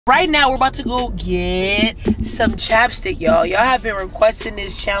Right now, we're about to go get some chapstick, y'all. Y'all have been requesting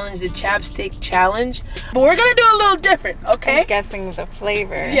this challenge, the chapstick challenge. But we're gonna do a little different, okay? I'm guessing the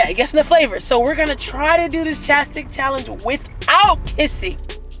flavor. Yeah, guessing the flavor. So we're gonna try to do this chapstick challenge without kissing.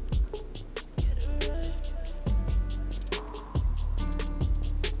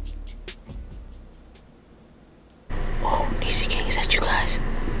 Oh, Niecy Gang, is that you guys?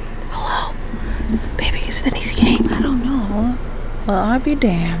 Hello? Baby, is it the Niecy Gang? I don't know. Well, I'll be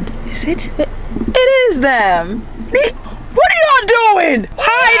damned. Is it? It is them. What are y'all doing?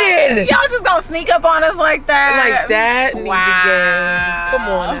 Hiding! Y'all just gonna sneak up on us like that? Like that? Wow. Niecy Gang. Come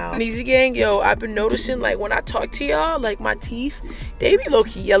on now. Niecy Gang, yo, I've been noticing, like, when I talk to y'all, like, my teeth, they be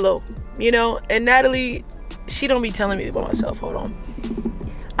low-key yellow, you know? And Natalie, she don't be telling me about myself. Hold on.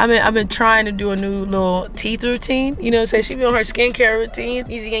 I've been trying to do a new little teeth routine. You know what I'm saying? She be on her skincare routine.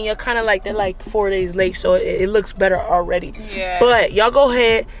 Niecy Gang, y'all kind of like, they're like 4 days late, so it looks better already. Yeah. But y'all go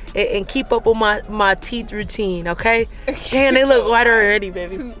ahead and keep up with my teeth routine, okay? Damn, they look whiter already,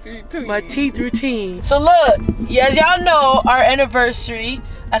 baby. My teeth routine. So look, as y'all know, our anniversary,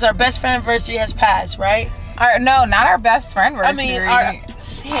 as our best friend anniversary has passed, right? No, not our best friend anniversary. I mean,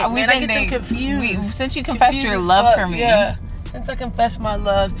 shit, man, I get them confused. Since you confessed your love for me. Yeah. Since I confessed my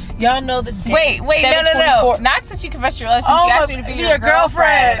love, y'all know the date. Wait, no. Not since you confessed your love, since you asked me to be your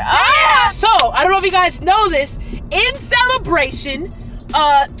girlfriend. Ah! So, I don't know if you guys know this. In celebration,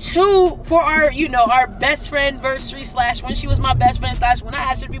 for our, you know, our best friend anniversary / when she was my best friend / when I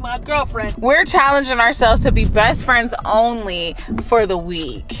asked her to be my girlfriend. We're challenging ourselves to be best friends only for the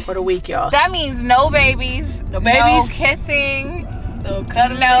week. For the week, y'all. That means no babies. No kissing. No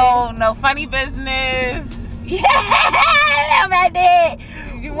cuddling. No funny business. Yeah, my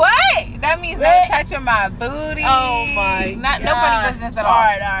dick. What? That means no touching my booty. Oh my God. No funny business at all. All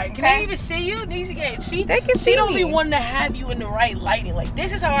right. Okay? Can they even see you? Niecy Gang, She don't be wanting to have you in the right lighting. Like,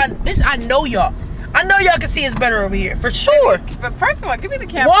 this is how I know y'all. I know y'all can see us better over here, for sure. But first of all, give me the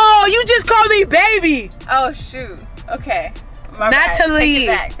camera. Whoa, you just called me baby. Oh shoot. Okay. Natalie.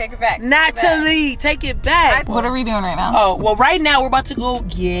 Take it back. Natalie, take it back. What are we doing right now? Oh, well, right now we're about to go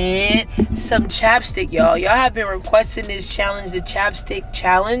get some chapstick, y'all. Y'all have been requesting this challenge, the chapstick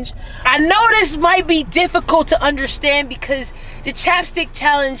challenge. I know this might be difficult to understand because the chapstick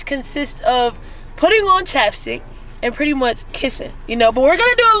challenge consists of putting on chapstick and pretty much kissing, you know, but we're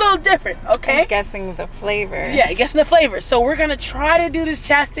gonna do a little different, okay? I'm guessing the flavor. Yeah, guessing the flavor. So we're gonna try to do this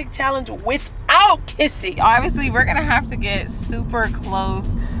chapstick challenge without kissing. Obviously, we're gonna have to get super close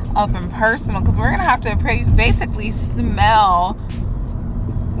up and personal because we're gonna have to basically smell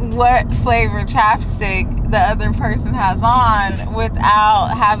what flavor chapstick the other person has on without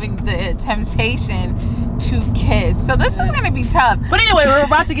having the temptation to kiss. So this is gonna be tough. But anyway, we're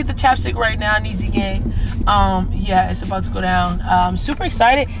about to get the chapstick right now, Niecy Gang. Yeah, it's about to go down. I'm super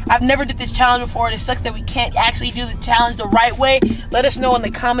excited. I've never did this challenge before, and it sucks that we can't actually do the challenge the right way. Let us know in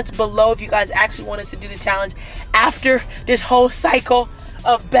the comments below if you guys actually want us to do the challenge after this whole cycle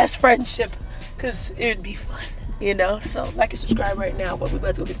of best friendship, because it would be fun, you know? So like and subscribe right now, but we're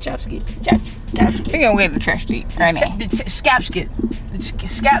about to go get the chapstick. We're gonna get the trash sheet right now. The scapstick.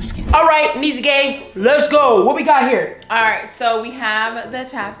 All right, Niecy Gang, let's go. What we got here? All right, so we have the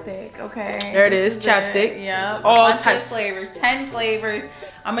chapstick. Okay, there it is, chapstick. Yeah, all types of flavors, 10 flavors.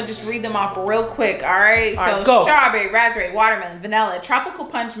 I'm gonna just read them off real quick. All right, so go. Strawberry, raspberry, watermelon, vanilla, tropical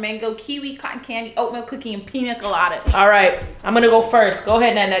punch, mango, kiwi, cotton candy, oatmeal cookie, and pina colada. All right, I'm gonna go first. Go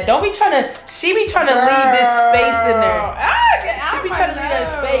ahead, Nana. Don't be trying to. She be trying to leave this space in there. She be trying to leave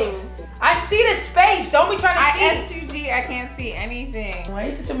that space. I see the space. Don't be trying to cheat. S2G, I can't see anything. Why are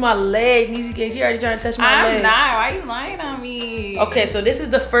you touching my leg, Niecy Gang? She already trying to touch my leg. I'm not. Why are you lying on me? Okay, so this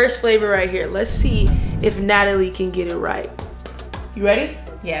is the first flavor right here. Let's see if Natalie can get it right. You ready?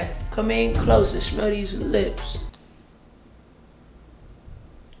 Yes. Come in closer. Smell these lips.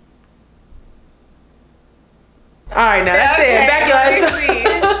 All right, now that's it. Back your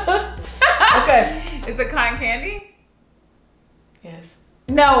ass. Okay. Is it cotton candy? Yes.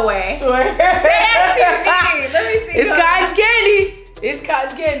 No way. Swear. Let me see. It's cotton candy. It's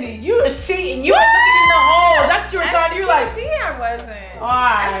cotton candy. You was cheating. You were looking in the holes. That's what you were trying to do. Like, I wasn't. All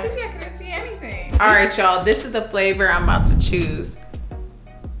right. I couldn't see anything. All right, y'all. This is the flavor I'm about to choose.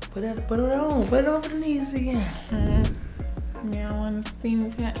 Put it on. Put it over the knees again. Yeah, I want to see me.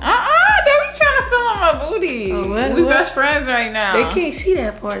 Don't be trying to fill on my booty. Oh, we best friends right now. They can't see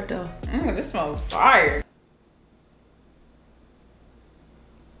that part though. This smells fire.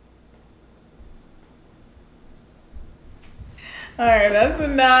 All right, that's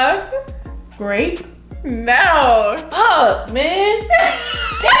enough. Grape? No. Fuck, man.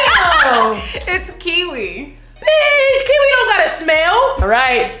 Damn. It's kiwi. Bitch, Kiwi don't gotta smell. All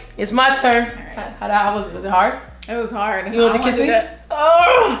right, it's my turn. Right. How was it? Was it hard? It was hard. You want to kiss me?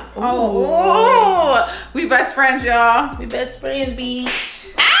 Oh, we best friends, y'all. We best friends,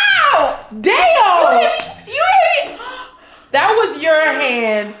 bitch. Ow! Damn! You hit it. That was your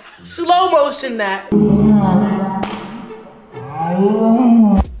hand. Slow motion that.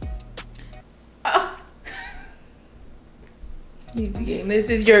 Easy game. This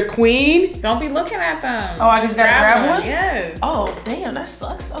is your queen. Don't be looking at them. Oh, I just gotta grab one? Yes. Oh, damn, that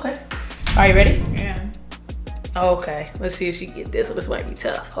sucks. Okay. Are you ready? Yeah. Okay, let's see if she get this one. This might be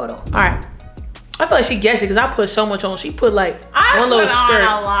tough. Hold on. All right. I feel like she guessed it because I put so much on. She put like one little skirt.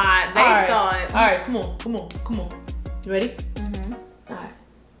 On a lot. They saw it. All right, come on. You ready? Mm-hmm. All right.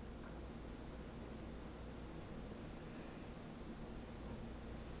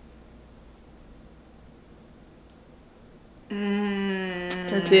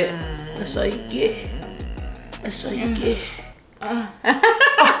 That's it. That's all you get. That's all you get.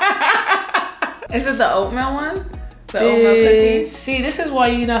 Is this the oatmeal one? The oatmeal cookie? See, this is why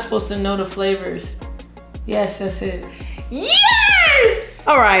you're not supposed to know the flavors. Yes, that's it. Yes!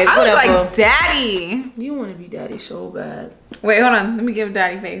 All right, I whatever. look like daddy. You want to be daddy so bad. Wait, hold on. Let me give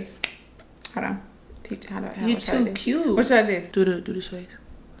daddy face. Hold on. Teach how to. You're too cute. What should I do? Do this face.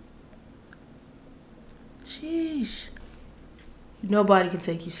 Sheesh. Nobody can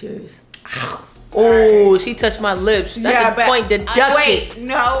take you serious. Oh, she touched my lips. That's a point deducted. Wait,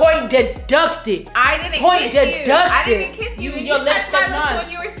 no. Point deducted. I didn't point kiss deducted. you. I didn't kiss you. Your lips touched my touched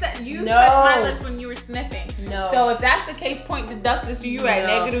lips mine. when you were you No. touched my lips when you were sniffing. No. So if that's the case, point deducted. So you at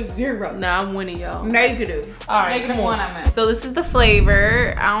 -0. Nah, I'm winning, y'all. Negative. All right, -1. come on. I'm at. So this is the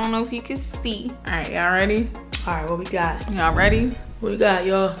flavor. I don't know if you can see. All right, y'all ready? All right, what we got? Y'all ready? What we got,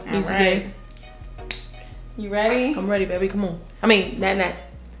 y'all? Easy game. You ready? I'm ready, baby. Come on. I mean, nat.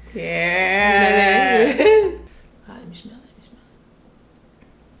 Yeah. All right, let me smell it.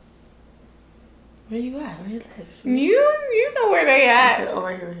 Where you at? Where you at? You know where they at. Okay, oh,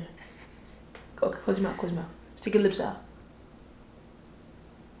 right here. Go, close your mouth. Stick your lips out.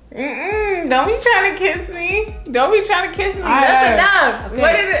 Don't be trying to kiss me. Don't be trying to kiss me. Right, That's right. enough. Okay.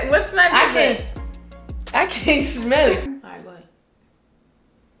 What is it? What's not I can't smell it. All right, go ahead.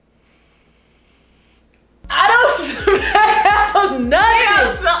 I don't smell nothing.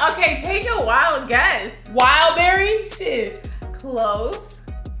 Okay, take a wild guess. Wild berry? Shit. Close.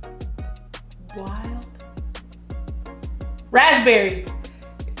 Wild. Raspberry.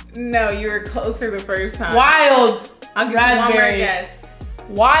 No, you were closer the first time. Wild. I'll give raspberry. you one more guess.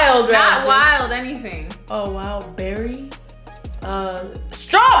 Wild Not raspberry. wild anything. Oh, wild berry.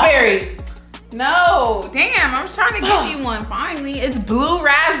 Strawberry. No, damn, I was trying to give you one finally. It's blue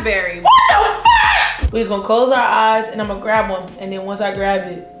raspberry. What the fuck? We're just gonna close our eyes and I'm gonna grab one. And then once I grab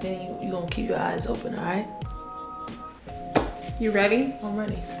it, then you're gonna keep your eyes open, all right? You ready? I'm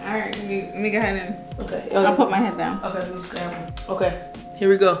ready. All right, let me go ahead and Okay. I'll put my head down. Okay, let me just grab one. Okay, here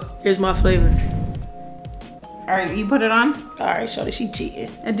we go. Here's my flavor. All right, you put it on? All right, shorty, she cheating.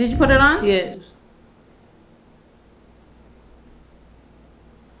 Did you put it on? Yeah.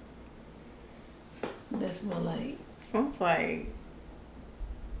 That's more like. Smells like.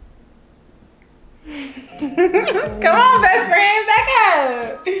 Come on, best friend, back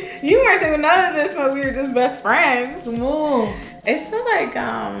up. You weren't doing none of this when we were just best friends. Come on. It smells like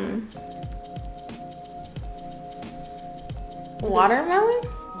watermelon.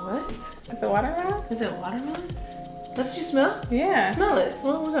 What? Is it watermelon? Is it watermelon? That's what you smell? Yeah. Smell it.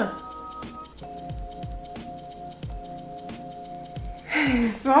 Smell it one more time.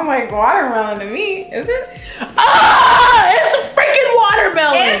 It smells like watermelon to me. Is it? Ah! It's a freaking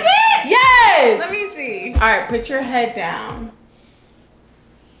watermelon. Is it? Yes. Let me see. All right, put your head down.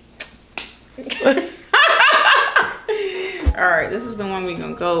 All right, this is the one we're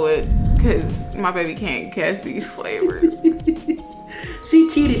gonna go with because my baby can't guess these flavors. She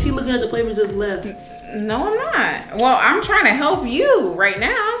cheated. She looking at the flavors that's left. No, I'm not. Well, I'm trying to help you right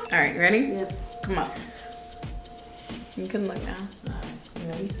now. All right, you ready? Yeah. Come on. You can look now. All right. You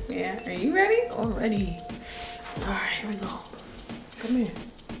ready? Yeah. Are you ready? I'm ready. All right, here we go. Come here.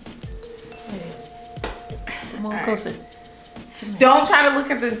 Hey. Come on, closer. Come Don't try to look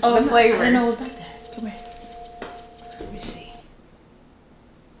at the flavor. I know what's back there. Come here. Let me see.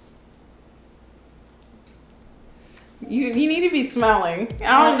 You need to be smelling.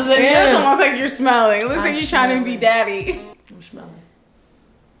 I don't know. It doesn't look like you're smelling. It looks like you're trying to be daddy. I'm smelling.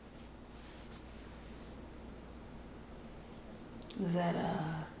 Is that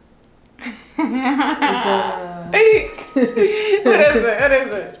What is it? What is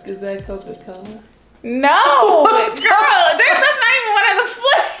it? Is that Coca-Cola? No, girl, that's not even one of the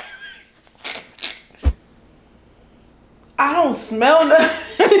flavors. don't smell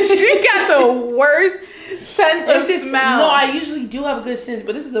nothing. She got the worst sense of smell. No, I usually do have a good sense,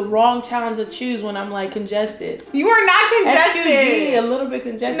 but this is the wrong challenge to choose when I'm like congested. You are not congested. S2G, a little bit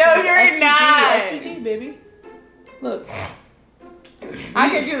congested. No, you're S2G, not. S2G, baby. Look. I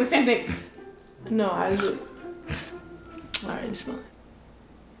can do the same thing. No, I do. All right, smell it.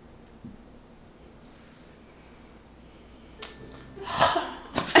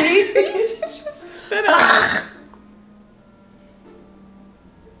 See? Just spit out.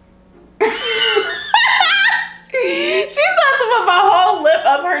 She's about to put my whole lip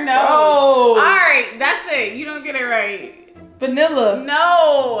up her nose. Oh. Alright, that's it. You don't get it right. Vanilla.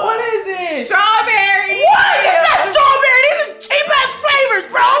 No. What is it? Strawberry. What? It's not strawberry. These are cheap ass flavors,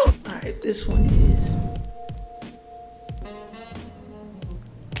 bro. Alright, this one is.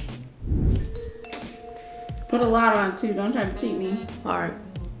 Put a lot on too. Don't try to cheat me. Alright.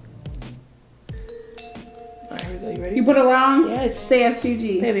 Alright, here we go. You ready? You put a lot on? Yeah, it's say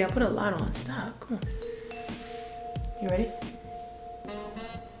S2G. Baby, I put a lot on. Stop. Come on. You ready?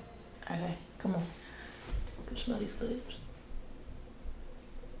 Okay, come on. Go smell these lips.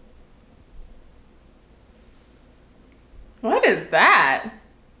 What is that?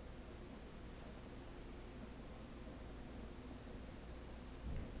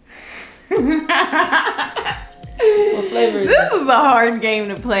 What flavor is this is a hard game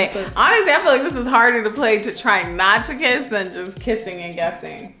to play. Honestly, I feel like this is harder to play to try not to kiss than just kissing and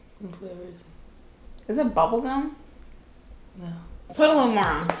guessing. What flavor is it? Is it bubblegum? No. Put a little more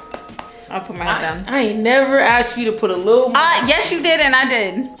on. I'll put my head down. I ain't never asked you to put a little more. Yes, you did, and I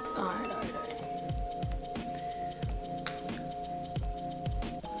did. Alright.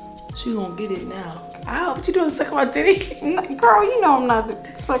 She gonna get it now. Ow, what you doing? Suck my titty? Girl, you know I'm not the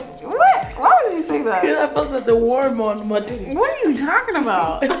what? Why would you say that? I felt like the warm on my titty. What are you talking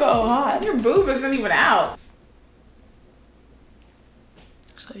about? It felt hot. Your boob isn't even out.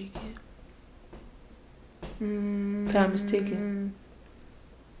 So you get. Time is ticking.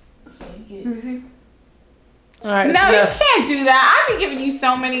 So you get. Let me see. All right. No, you can't do that. I've been giving you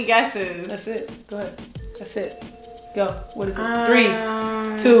so many guesses. That's it. Go ahead. That's it. Go. What is it? 3,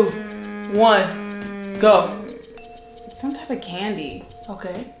 2, 1. Go. Some type of candy.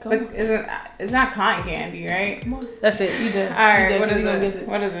 Okay. Go. It's not cotton candy, right? Come on. That's it. You did. All right. What is it?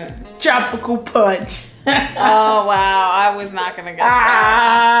 What is it? Tropical punch. Oh wow! I was not gonna guess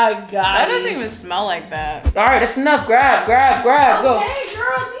that. That doesn't even smell like that. All right, that's enough. Grab. Go. Okay,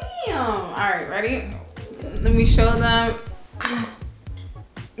 girl, damn. All right, ready? Let me show them.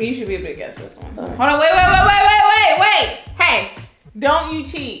 You should be able to guess this one. Right. Hold on, wait. Hey, don't you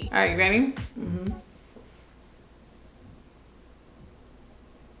cheat. All right, you ready? Mm-hmm.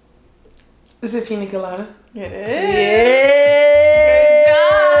 Is it pina colada? It is. Yeah.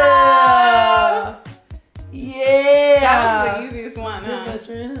 Good job. Yeah. That was the easiest one, huh? Best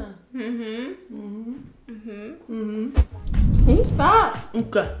friend, huh? Can you stop?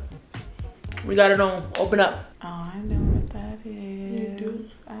 Okay. We got it on. Open up. Oh, I know what that is. You do.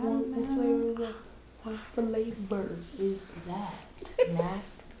 What flavor is that?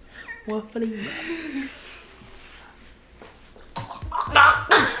 What flavor?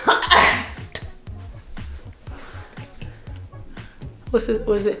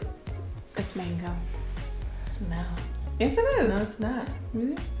 What is it? It's mango. No. Yes, it is. No, it's not.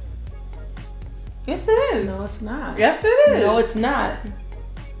 Really? Yes, it is. No, it's not. Yes, it is. No, it's not.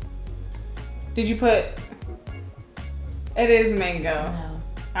 Did you put? It is mango. No.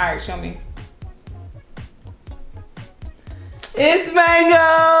 All right, show me. It's mango!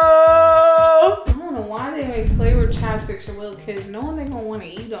 I don't know why they make flavored chapsticks for little kids. Knowing they gonna want to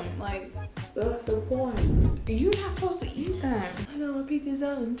eat them. Like, that's the point. You're not supposed to eat them. I got my peaches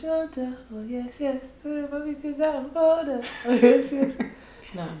out in Georgia. Oh, yes. My peaches out in Florida. Oh, yes.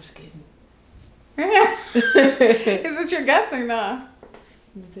 No, I'm just kidding. Is it your guess or not?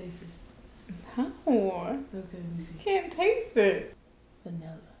 Let me taste it. No. Okay, let me see. You can't taste it.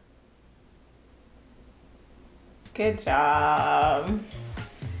 Vanilla. Good job.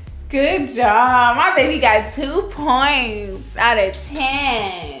 Good job. My baby got 2 points out of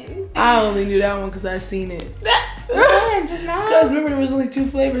 10. I only knew that one because I seen it. When? Just now? Because remember there was only 2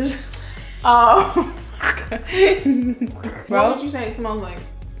 flavors. Oh. Bro, What would you say it smells like?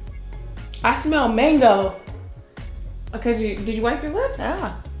 I smell mango. Okay, did you wipe your lips?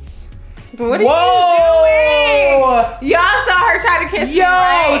 Yeah. What are you doing? Y'all saw her try to kiss me,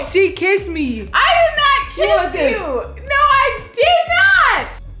 right? She kissed me. I did not kiss you. No, I did not.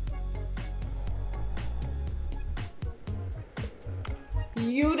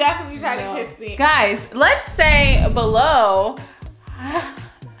 You definitely tried to kiss me. Guys, let's say below,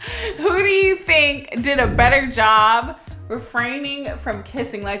 who do you think did a better job refraining from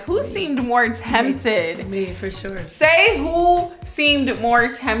kissing. Like, who seemed more tempted? Me, for sure. Say who seemed more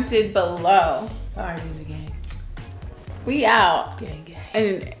tempted below. All right, music gang. We out. Gang,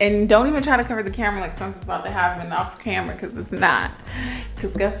 gang. And don't even try to cover the camera like something's about to happen off camera, because it's not.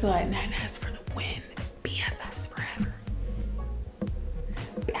 Because guess what? Nana's for the win.